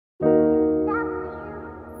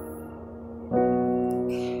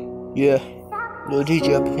Yeah, little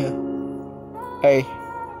DJ up here. Hey,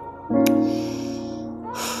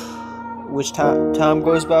 which time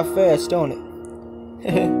goes by fast, don't it?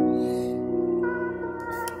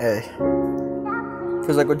 Hey,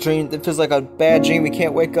 feels like a dream. It feels like a bad dream we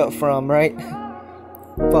can't wake up from, right?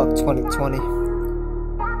 Fuck 2020.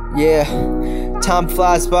 Yeah, time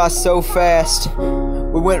flies by so fast.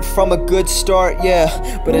 We went from a good start,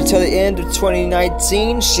 yeah, but until the end of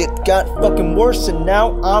 2019, shit got fucking worse, and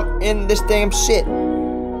now I'm in this damn shit.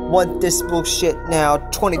 Want this bullshit now.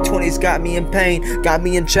 2020's got me in pain, got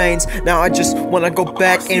me in chains. Now I just wanna go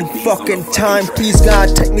back in fucking time. Please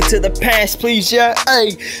God, take me to the past, please, yeah.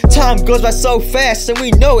 Hey, time goes by so fast, and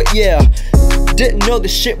we know it, yeah. Didn't know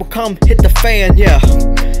this shit would come hit the fan, yeah.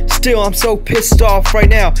 Still, I'm so pissed off right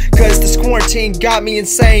now, cause this quarantine got me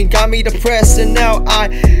insane, got me depressed, and now I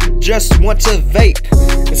just want to vape,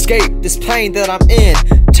 escape this pain that I'm in.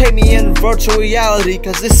 Take me in virtual reality,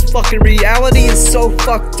 cause this fucking reality is so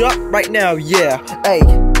fucked up right now, yeah. Hey,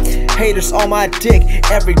 haters on my dick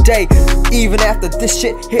every day, even after this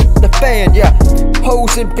shit hit the fan, yeah.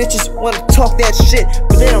 Hoes and bitches wanna talk that shit,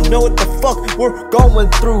 but they don't know what the fuck we're going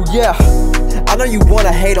through, yeah. I know you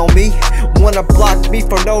wanna hate on me, wanna block me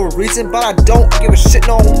for no reason, but I don't give a shit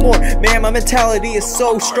no more. Man, my mentality is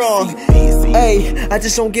so strong. Hey, I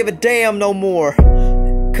just don't give a damn no more,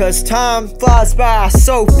 cause time flies by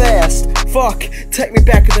so fast. Fuck, take me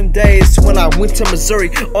back to them days when I went to Missouri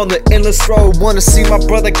on the endless road. Wanna see my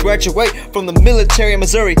brother graduate from the military in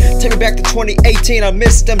Missouri. Take me back to 2018, I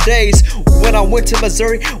missed them days when I went to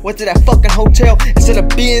Missouri. Went to that fucking hotel instead of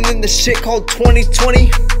being in the shit called 2020.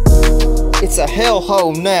 It's a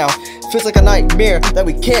hellhole now. Feels like a nightmare that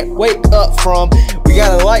we can't wake up from. We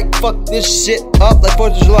gotta like fuck this shit up like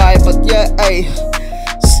 4th of July, but yeah, hey.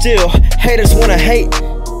 Still, haters wanna hate,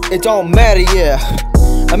 it don't matter, yeah.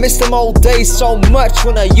 I miss them old days so much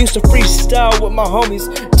when I used to freestyle with my homies.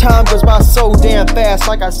 Time goes by so damn fast,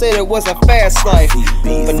 like I said, it was a fast life,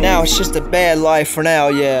 but now it's just a bad life for now,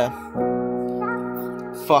 yeah.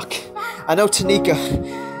 Fuck. I know Tanika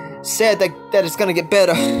said that it's gonna get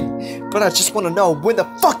better, but I just wanna know when the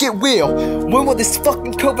fuck it will. When will this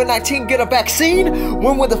fucking COVID-19 get a vaccine?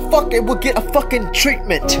 When will the fuck it will get a fucking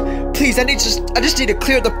treatment? Please, I just need to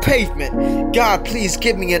clear the pavement. God, please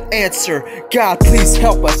give me an answer. God, please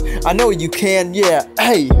help us. I know you can, yeah.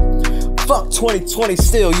 Hey, fuck 2020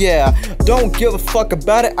 still, yeah. Don't give a fuck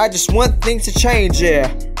about it. I just want things to change,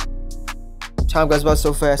 yeah. Time goes by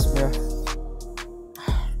so fast, man.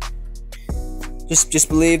 Just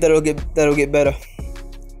believe that it'll get better.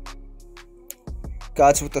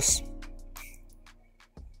 God's with us,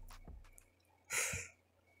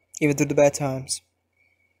 even through the bad times.